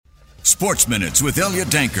Sports Minutes with Elliot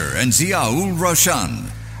Danker and Ziaul Roshan.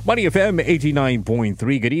 Money FM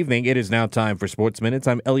 89.3. Good evening. It is now time for Sports Minutes.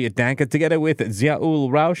 I'm Elliot Danker together with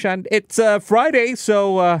Ziaul Roshan. It's Friday,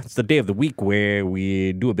 so it's the day of the week where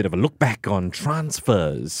we do a bit of a look back on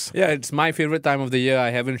transfers. Yeah, it's my favorite time of the year. I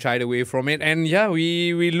haven't shied away from it. And yeah,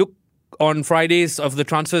 we look on Fridays of the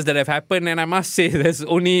transfers that have happened, and I must say there's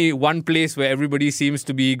only one place where everybody seems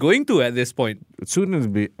to be going to at this point. Soon will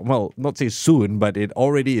be, well, not say soon, but it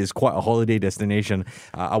already is quite a holiday destination.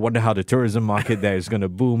 I wonder how the tourism market there is going to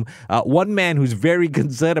boom. One man who's very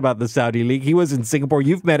concerned about the Saudi League, he was in Singapore.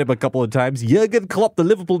 You've met him a couple of times. Jurgen Klopp, the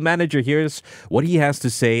Liverpool manager. Here's what he has to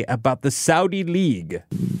say about the Saudi League.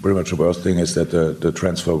 Pretty much the worst thing is that the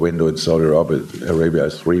transfer window in Saudi Arabia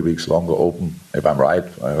is 3 weeks longer open. If I'm right,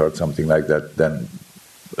 I heard something like that, than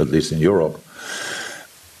at least in Europe.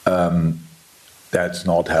 That's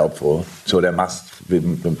not helpful. So there must be,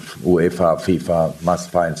 UEFA, FIFA must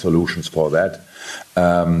find solutions for that.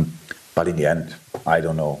 But in the end, I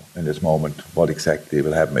don't know in this moment what exactly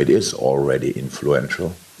will happen. It is already influential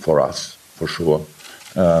for us, for sure.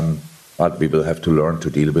 But we will have to learn to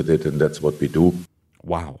deal with it, and that's what we do.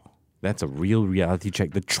 Wow. That's a real reality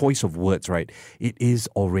check. The choice of words, right? It is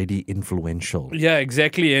already influential. Yeah,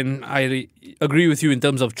 exactly. And I agree with you in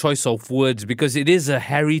terms of choice of words, because it is a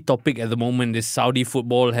hairy topic at the moment. This Saudi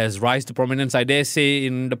football has rise to prominence, I dare say,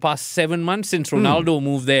 in the past 7 months since Ronaldo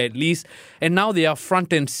moved there at least. And now they are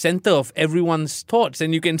front and center of everyone's thoughts.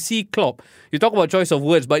 And you can see Klopp. You talk about choice of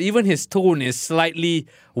words, but even his tone is slightly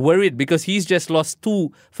worried because he's just lost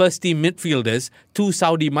 2 first-team midfielders to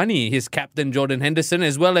Saudi money. His captain, Jordan Henderson,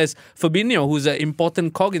 as well as Fabinho, who's an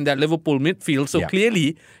important cog in that Liverpool midfield. So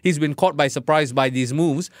clearly, he's been caught by surprise by these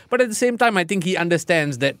moves. But at the same time, I think he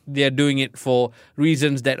understands that they're doing it for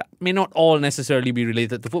reasons that may not all necessarily be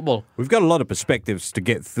related to football. We've got a lot of perspectives to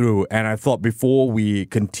get through, and I thought before we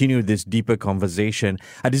continue this deeper conversation,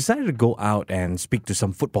 I decided to go out and speak to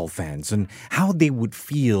some football fans and how they would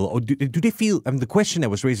feel, or do they feel, the question that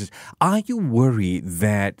was raised is, are you worried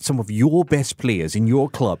that some of your best players in your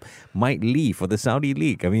club might leave for the Saudi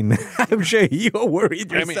League? I mean, I'm sure you're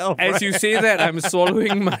worried yourself. As you say that, I'm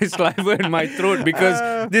swallowing my saliva in my throat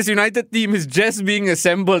because this United team is just being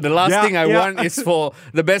assembled. The last thing I want is for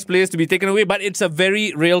the best players to be taken away, but it's a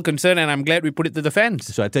very real concern, and I'm glad we put it to the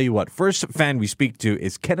fans. So I tell you what, first fan we speak to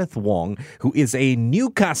is Kenneth Wong, who is a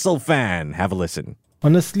Newcastle fan. Have a listen.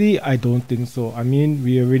 Honestly, I don't think so. I mean,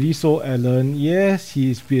 we already saw Alan. Yes,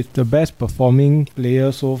 he's the best performing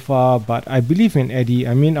player so far, but I believe in Eddie.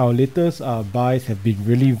 I mean, our latest buys have been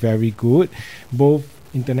really very good, both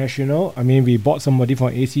international. I mean, we bought somebody from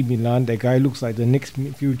AC Milan. That guy looks like the next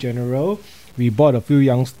midfield general. We bought a few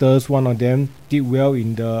youngsters. One of them did well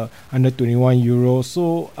in the under 21 Euros.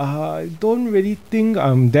 So I don't really think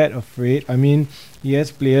I'm that afraid. I mean,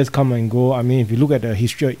 yes, players come and go. I mean, if you look at the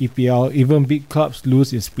history of EPL, even big clubs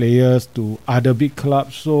lose its players to other big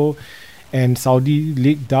clubs. So, and Saudi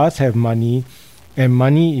League does have money, and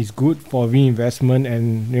money is good for reinvestment.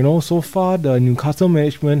 And, you know, so far the Newcastle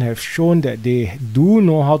management have shown that they do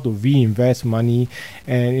know how to reinvest money.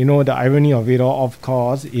 And, you know, the irony of it all, of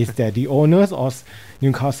course, is that the owners of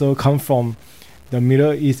Newcastle come from the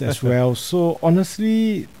Middle East as well. So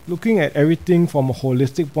honestly, looking at everything from a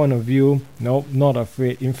holistic point of view, nope, not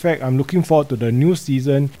afraid. In fact, I'm looking forward to the new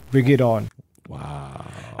season. Bring it on. Wow.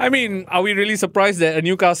 I mean, are we really surprised that a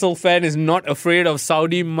Newcastle fan is not afraid of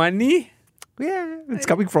Saudi money? Yeah, it's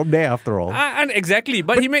coming from there after all. And exactly,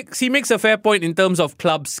 but he makes a fair point in terms of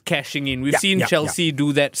clubs cashing in. We've seen Chelsea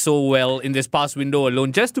do that so well in this past window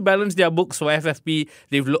alone. Just to balance their books for FFP,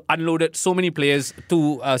 they've unloaded so many players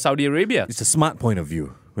to Saudi Arabia. It's a smart point of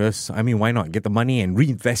view. Yes, I mean, why not get the money and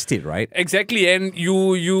reinvest it, right? Exactly, and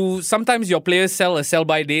you sometimes your players sell a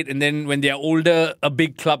sell-by date, and then when they are older, a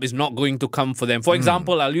big club is not going to come for them. For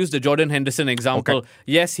example, I'll use the Jordan Henderson example. Okay.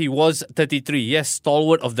 Yes, he was 33. Yes,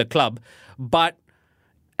 stalwart of the club, but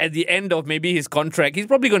at the end of maybe his contract, he's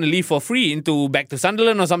probably going to leave for free back to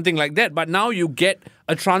Sunderland or something like that. But now you get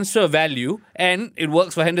a transfer value, and it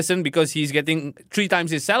works for Henderson because he's getting 3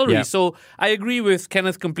 times his salary. Yeah. So I agree with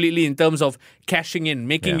Kenneth completely in terms of cashing in,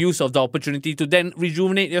 making use of the opportunity to then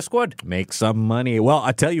rejuvenate your squad. Make some money. Well,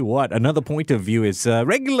 I tell you what, another point of view is a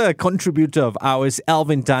regular contributor of ours,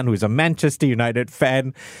 Alvin Tan, who's a Manchester United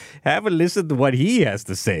fan. Have a listen to what he has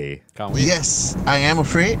to say. Can't wait. Yes, I am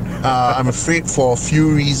afraid. I'm afraid for a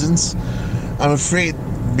few reasons. I'm afraid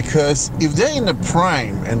because if they're in the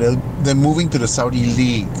prime and they're moving to the Saudi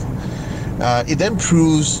League, it then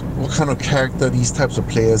proves what kind of character these types of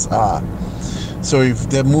players are. So if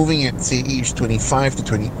they're moving at, say, age 25 to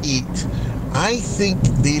 28, I think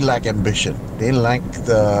they lack ambition. They lack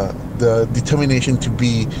the determination to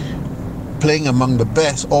be playing among the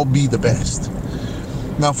best or be the best.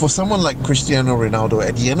 Now, for someone like Cristiano Ronaldo,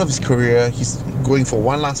 at the end of his career, he's going for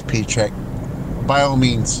one last paycheck. By all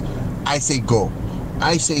means, I say go.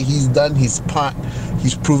 I say he's done his part.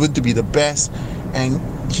 He's proven to be the best, and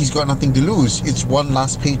he's got nothing to lose. It's one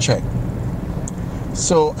last paycheck.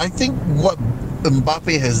 So I think what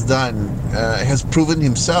Mbappe has done has proven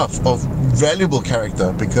himself of valuable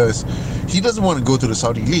character, because he doesn't want to go to the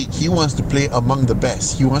Saudi League. He wants to play among the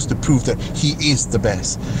best. He wants to prove that he is the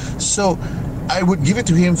best. So I would give it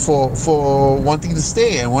to him for wanting to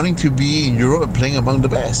stay and wanting to be in Europe and playing among the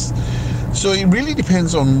best. So it really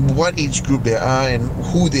depends on what age group they are and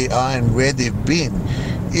who they are and where they've been.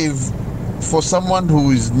 If for someone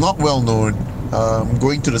who is not well known,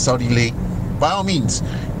 going to the Saudi League, by all means,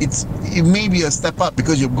 it may be a step up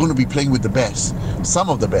because you're going to be playing with the best, some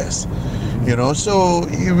of the best, you know. So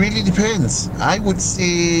it really depends. I would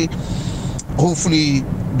say, hopefully,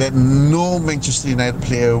 that no Manchester United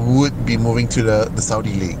player would be moving to the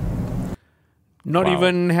Saudi League. Not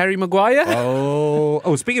even Harry Maguire?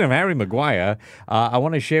 Speaking of Harry Maguire, I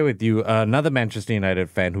want to share with you another Manchester United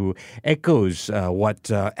fan who echoes what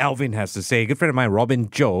Alvin has to say. A good friend of mine, Robin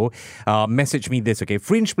Joe, messaged me this, okay?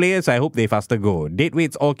 Fringe players, I hope they faster go.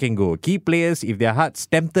 Deadweights all can go. Key players, if their heart's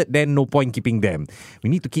tempted, then no point keeping them. We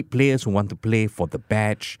need to keep players who want to play for the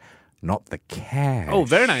badge, not the cash. Oh,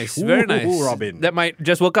 very nice, very nice. Robin. That might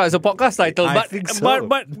just work out as a podcast title. I But think so.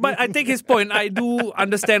 but I take his point. I do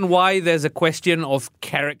understand why there's a question of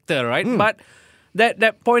character, right? But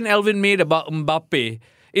that point Alvin made about Mbappe,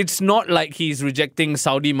 it's not like he's rejecting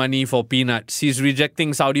Saudi money for peanuts. He's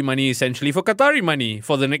rejecting Saudi money essentially for Qatari money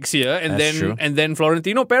for the next year, and That's true. then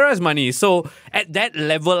Florentino Perez money. So at that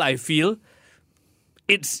level, I feel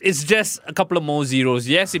it's just a couple of more zeros.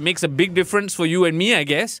 Yes, it makes a big difference for you and me, I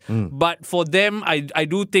guess. But for them, I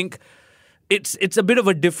do think it's a bit of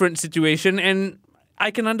a different situation, and I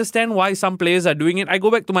can understand why some players are doing it. I go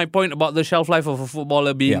back to my point about the shelf life of a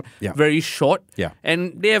footballer being very short. Yeah.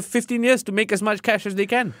 And they have 15 years to make as much cash as they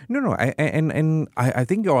can. No. I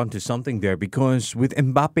think you're onto something there, because with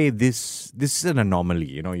Mbappe, this is an anomaly.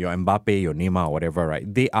 You know, your Mbappe, your Neymar, whatever,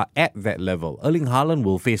 right? They are at that level. Erling Haaland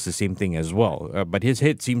will face the same thing as well, but his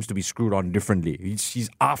head seems to be screwed on differently. He's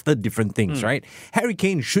after different things, right? Harry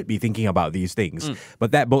Kane should be thinking about these things, but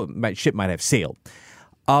that ship might have sailed.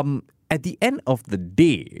 At the end of the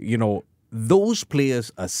day, you know, those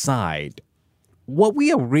players aside, what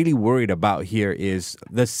we are really worried about here is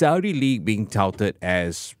the Saudi League being touted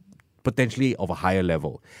as potentially of a higher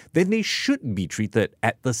level. Then they should be treated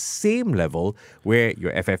at the same level where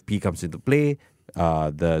your FFP comes into play.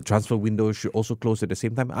 The transfer window should also close at the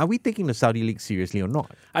same time. Are we taking the Saudi League seriously or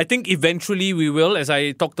not? I think eventually we will. As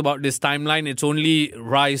I talked about this timeline, its only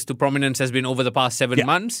rise to prominence has been over the past 7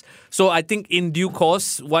 months. So I think in due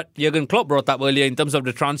course, what Jurgen Klopp brought up earlier in terms of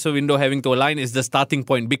the transfer window having to align is the starting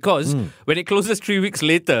point. Because when it closes 3 weeks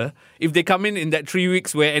later, if they come in that 3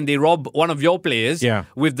 weeks and they rob one of your players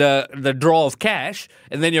with the draw of cash,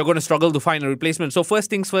 and then you're going to struggle to find a replacement. So first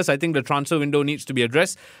things first, I think the transfer window needs to be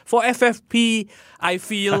addressed. For FFP, I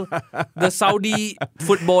feel the Saudi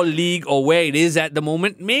Football League, or where it is at the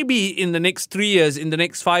moment, maybe in the next 3 years, in the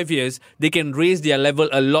next 5 years, they can raise their level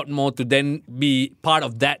a lot more to then be part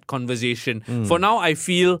of that conversation. For now, I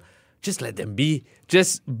feel just let them be.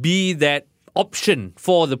 Just be that option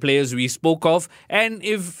for the players we spoke of. And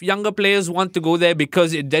if younger players want to go there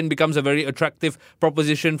because it then becomes a very attractive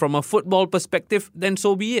proposition from a football perspective, then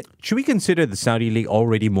so be it. Should we consider the Saudi League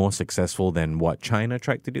already more successful than what China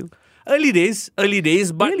tried to do? Early days,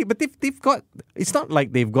 but Really, but they've got, it's not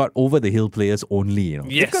like they've got over-the-hill players only, you know.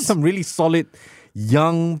 Yes. They've got some really solid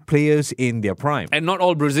young players in their prime. and not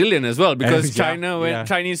all Brazilian as well, because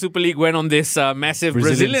Chinese Super League went on this massive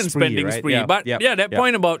Brazilian spree, spending right? spree. Yeah, But yeah, that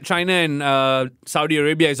point about China and Saudi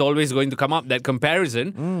Arabia is always going to come up, that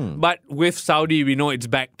comparison. But with Saudi, we know it's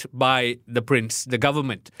backed by the prince, the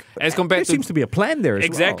government. As compared There to seems to be a plan there as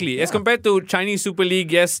Exactly. well. As compared to Chinese Super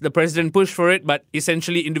League, yes, the president pushed for it, but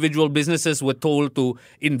essentially individual businesses were told to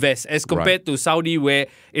invest. As compared to Saudi, where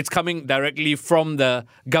it's coming directly from the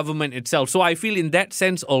government itself. So I feel in that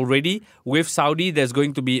sense already, with Saudi, there's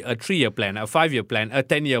going to be a 3-year plan, a 5-year plan, a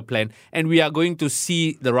 10-year plan, and we are going to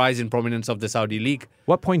see the rise in prominence of the Saudi League.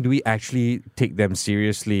 What point do we actually take them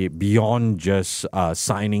seriously beyond just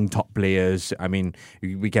signing top players? I mean,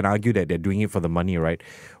 we can argue that they're doing it for the money, right?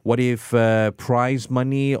 What if prize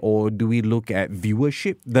money, or do we look at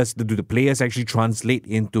viewership? Do the players actually translate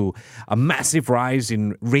into a massive rise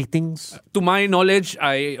in ratings? To my knowledge,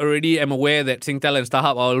 I already am aware that Singtel and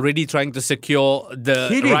StarHub are already trying to secure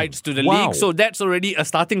the rights to the league. So that's already a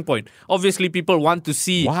starting point. Obviously, people want to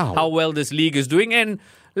see how well this league is doing, and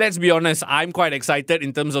let's be honest, I'm quite excited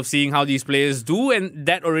in terms of seeing how these players do, and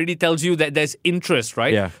that already tells you that there's interest,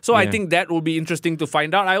 right? Yeah, So I yeah. think that will be interesting to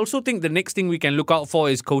find out. I also think the next thing we can look out for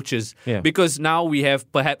is coaches, Yeah. because now we have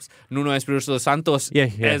perhaps Nuno Espirito Santos Yeah.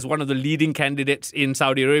 as one of the leading candidates in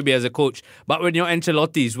Saudi Arabia as a coach. But when your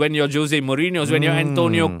Ancelotti's, when your Jose Mourinho's, when your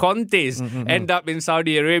Antonio Conte's end up in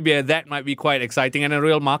Saudi Arabia, that might be quite exciting and a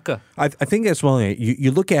real marker. I think as well,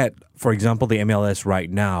 you look at, for example, the MLS right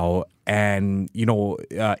now, and,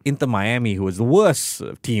 Inter Miami, who was the worst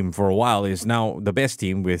team for a while, is now the best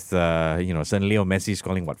team with, San Leo Messi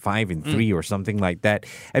scoring, 5-3 or something like that.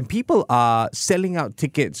 And people are selling out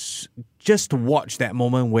tickets just to watch that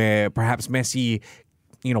moment where perhaps Messi,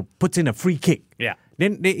 puts in a free kick. Yeah.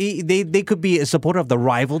 Then they could be a supporter of the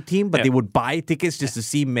rival team, but Yeah. they would buy tickets just to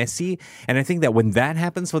see Messi. And I think that when that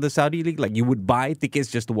happens for the Saudi League, you would buy tickets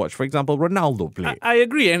just to watch, for example, Ronaldo play. I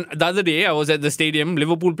agree. And the other day, I was at the stadium,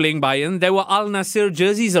 Liverpool playing Bayern. There were Al Nassr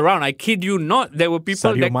jerseys around. I kid you not. There were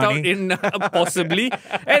people Sadio decked out Mane. in possibly.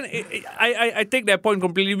 And I take that point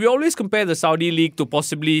completely. We always compare the Saudi League to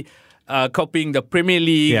possibly copying the Premier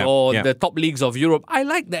League or the top leagues of Europe. I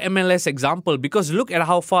like the MLS example because look at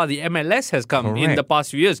how far the MLS has come in the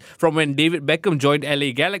past few years. From when David Beckham joined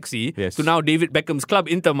LA Galaxy to now David Beckham's club,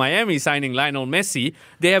 Inter Miami, signing Lionel Messi.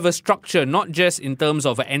 They have a structure not just in terms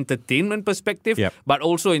of an entertainment perspective, but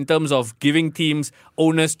also in terms of giving teams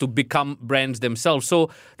owners to become brands themselves. So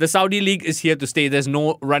the Saudi League is here to stay. There's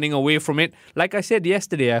no running away from it. Like I said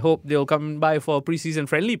yesterday, I hope they'll come by for a preseason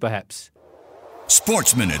friendly perhaps.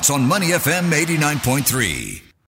 Sports Minutes on Money FM 89.3.